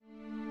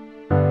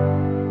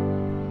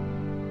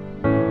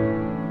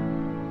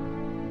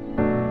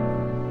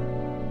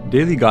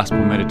Daily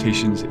Gospel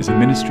Meditations is a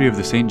ministry of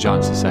the St.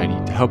 John Society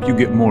to help you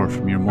get more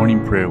from your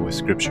morning prayer with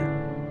Scripture.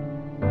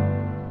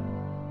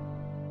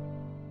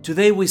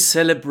 Today we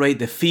celebrate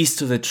the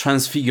Feast of the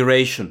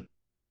Transfiguration,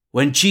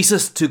 when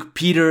Jesus took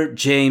Peter,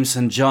 James,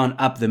 and John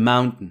up the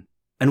mountain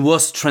and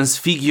was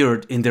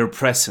transfigured in their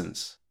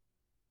presence.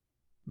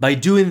 By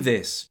doing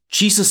this,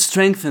 Jesus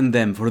strengthened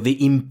them for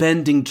the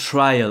impending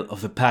trial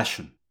of the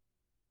Passion.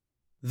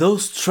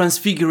 Those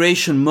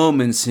transfiguration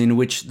moments in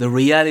which the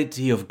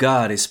reality of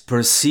God is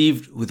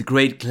perceived with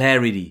great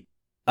clarity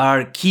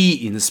are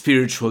key in the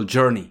spiritual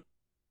journey.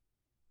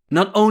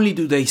 Not only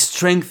do they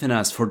strengthen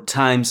us for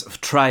times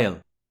of trial,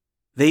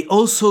 they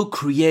also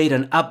create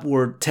an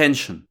upward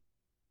tension.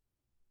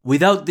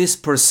 Without this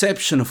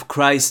perception of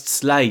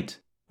Christ's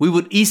light, we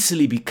would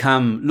easily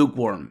become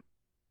lukewarm.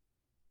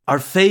 Our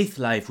faith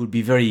life would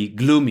be very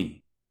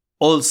gloomy,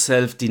 all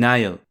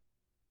self-denial.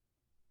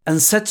 And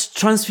such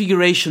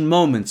transfiguration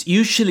moments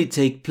usually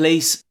take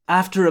place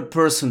after a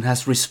person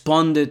has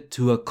responded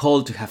to a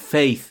call to have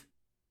faith,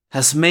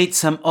 has made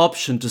some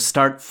option to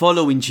start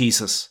following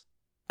Jesus,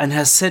 and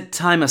has set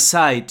time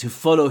aside to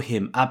follow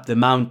him up the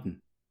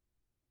mountain.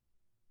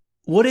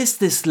 What is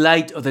this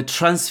light of the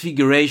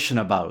Transfiguration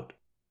about?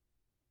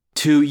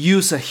 To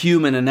use a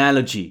human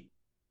analogy,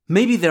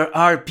 maybe there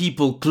are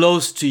people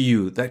close to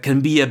you that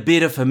can be a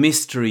bit of a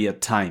mystery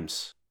at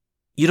times.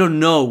 You don't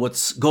know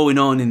what's going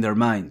on in their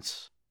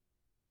minds.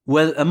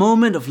 Well, a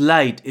moment of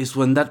light is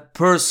when that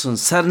person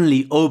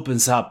suddenly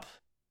opens up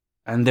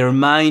and their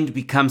mind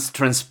becomes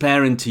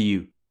transparent to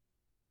you,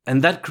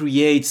 and that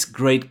creates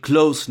great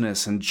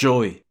closeness and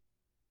joy.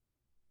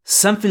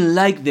 Something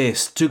like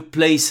this took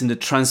place in the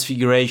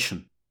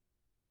Transfiguration.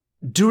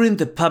 During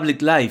the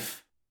public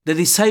life, the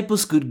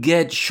disciples could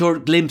get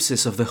short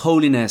glimpses of the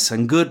holiness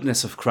and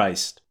goodness of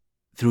Christ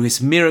through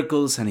his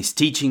miracles and his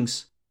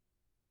teachings.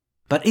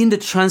 But in the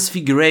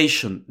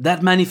Transfiguration,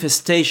 that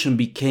manifestation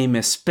became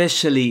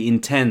especially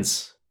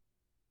intense.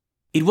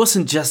 It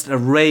wasn't just a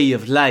ray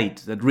of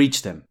light that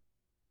reached them.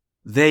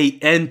 They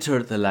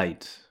entered the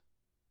light.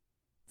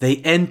 They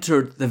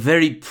entered the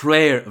very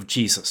prayer of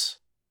Jesus.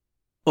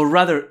 Or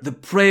rather, the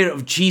prayer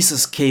of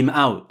Jesus came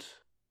out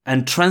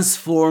and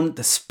transformed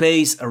the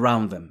space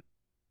around them.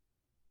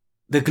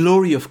 The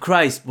glory of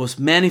Christ was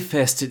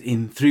manifested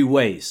in three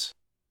ways.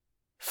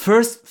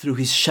 First, through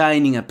his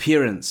shining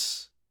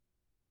appearance.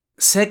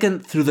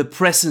 Second, through the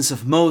presence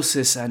of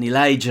Moses and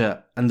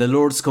Elijah and the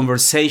Lord's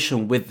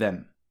conversation with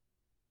them.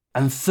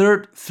 And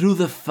third, through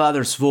the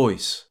Father's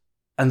voice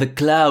and the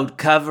cloud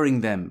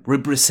covering them,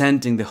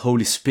 representing the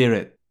Holy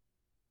Spirit.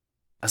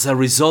 As a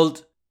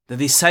result, the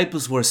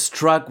disciples were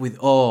struck with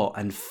awe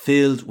and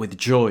filled with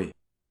joy.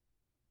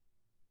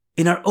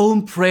 In our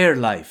own prayer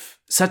life,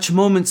 such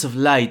moments of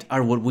light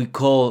are what we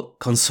call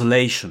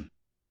consolation.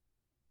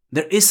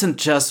 There isn't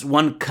just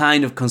one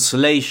kind of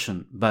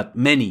consolation, but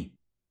many.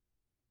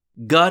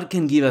 God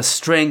can give us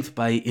strength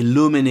by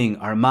illumining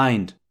our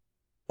mind,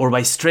 or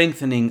by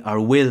strengthening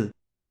our will,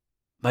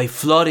 by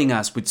flooding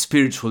us with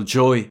spiritual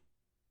joy,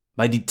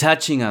 by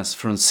detaching us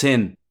from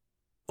sin,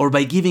 or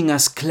by giving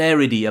us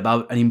clarity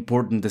about an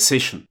important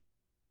decision.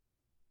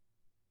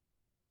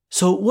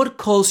 So, what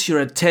calls your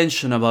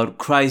attention about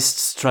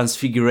Christ's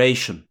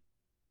Transfiguration?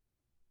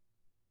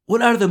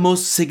 What are the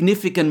most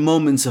significant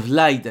moments of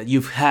light that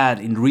you've had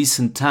in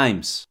recent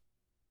times?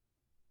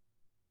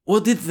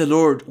 What did the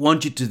Lord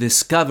want you to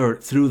discover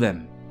through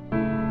them?